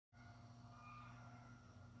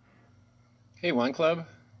Hey Wine Club,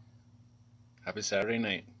 happy Saturday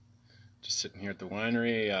night. Just sitting here at the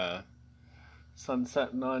winery, sun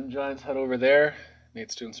setting on Giant's Head over there.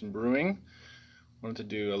 Nate's doing some brewing. Wanted to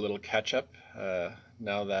do a little catch up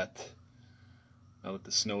now that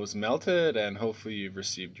the snow's melted and hopefully you've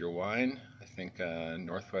received your wine. I think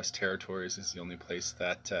Northwest Territories is the only place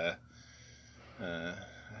that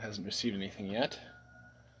hasn't received anything yet.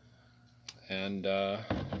 And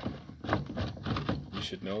you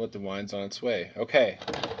should know that the wine's on its way. Okay,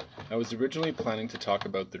 I was originally planning to talk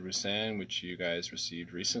about the Rosé, which you guys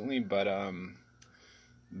received recently, but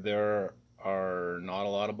there are not a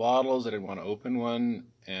lot of bottles. I didn't want to open one,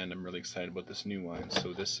 and I'm really excited about this new wine.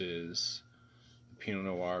 So this is Pinot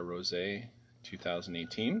Noir Rosé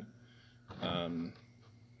 2018. You can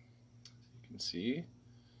see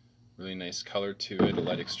really nice color to it, a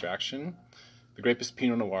light extraction. The grape is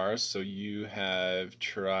Pinot Noir, so you have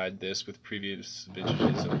tried this with previous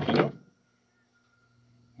vintages of Pinot.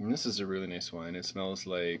 And this is a really nice wine. It smells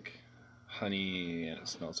like honey, and it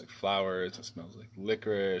smells like flowers, it smells like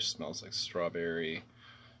licorice, it smells like strawberry,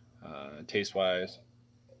 taste-wise.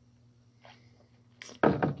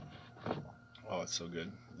 Oh, it's so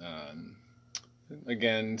good.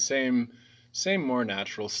 Again, same more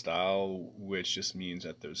natural style, which just means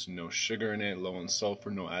that there's no sugar in it, low in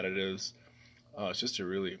sulfur, no additives. Oh, it's just a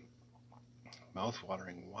really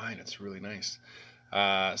mouth-watering wine. It's really nice.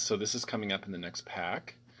 So this is coming up in the next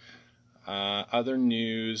pack. Other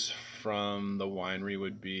news from the winery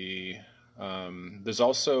would be there's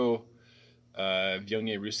also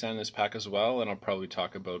BHWC Rose in this pack as well, and I'll probably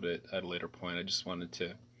talk about it at a later point. I just wanted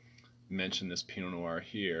to mention this Pinot Noir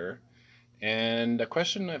here. And a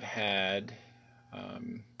question I've had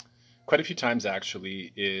quite a few times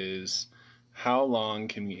actually is, how long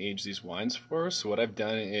can we age these wines for? So what I've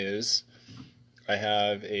done is I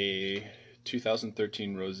have a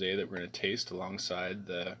 2013 Rosé that we're going to taste alongside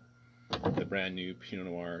the brand new Pinot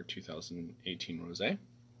Noir 2018 Rosé.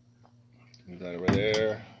 Move that over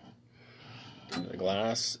there. The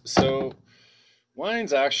glass. So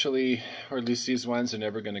wines actually, or at least these wines, are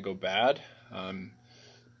never going to go bad.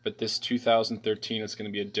 But this 2013 is going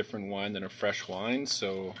to be a different wine than a fresh wine.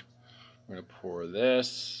 So we're going to pour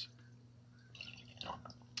this.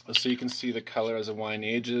 So you can see the color as the wine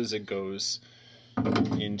ages. It goes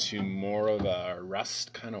into more of a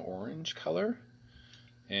rust kind of orange color.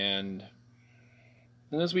 And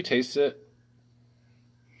as we taste it,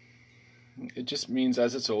 it just means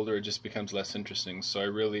as it's older, it just becomes less interesting. So I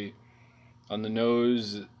really, on the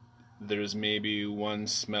nose, there's maybe one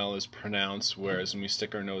smell is pronounced, whereas when we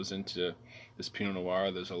stick our nose into this Pinot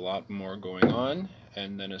Noir, there's a lot more going on.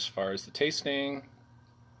 And then as far as the tasting,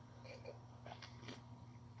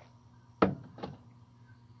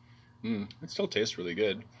 it still tastes really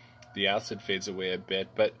good. The acid fades away a bit,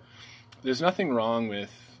 but there's nothing wrong with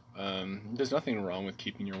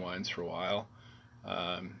keeping your wines for a while.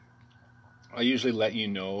 I usually let you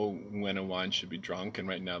know when a wine should be drunk, and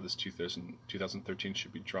right now this 2013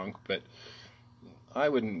 should be drunk, but I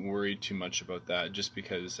wouldn't worry too much about that, just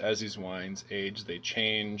because as these wines age, they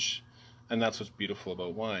change, and that's what's beautiful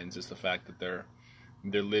about wines, is the fact that they're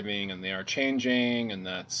living and they are changing, and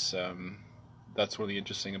that's really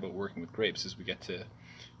interesting about working with grapes, is we get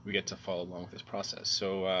to follow along with this process.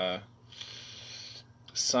 So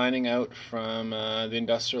signing out from the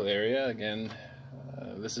industrial area again.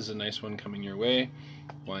 This is a nice one coming your way,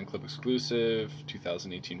 Wine Club exclusive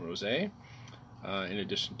 2018 Rosé, in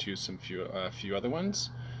addition to some few other ones.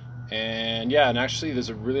 And yeah, and actually there's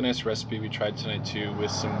a really nice recipe we tried tonight too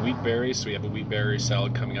with some wheat berries. So we have a wheat berry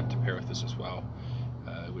salad coming up to pair with this as well,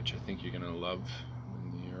 which I think you're gonna love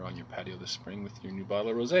when you're on your patio this spring with your new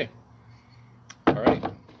bottle of Rosé. All right,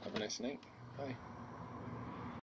 have a nice night. Bye.